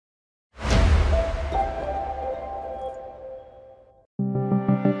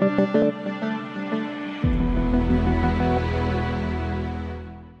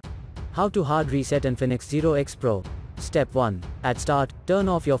How to hard reset Infinix 0X Pro. Step 1. At start, turn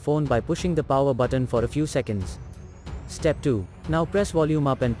off your phone by pushing the power button for a few seconds. Step 2. Now press volume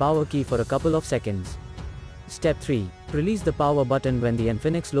up and power key for a couple of seconds. Step 3. Release the power button when the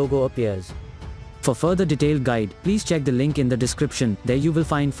Infinix logo appears. For further detailed guide, please check the link in the description. There you will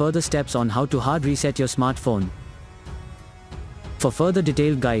find further steps on how to hard reset your smartphone. For further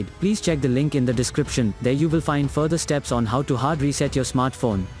detailed guide, please check the link in the description. There you will find further steps on how to hard reset your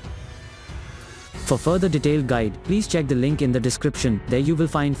smartphone. For further detailed guide, please check the link in the description. There you will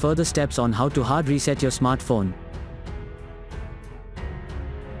find further steps on how to hard reset your smartphone.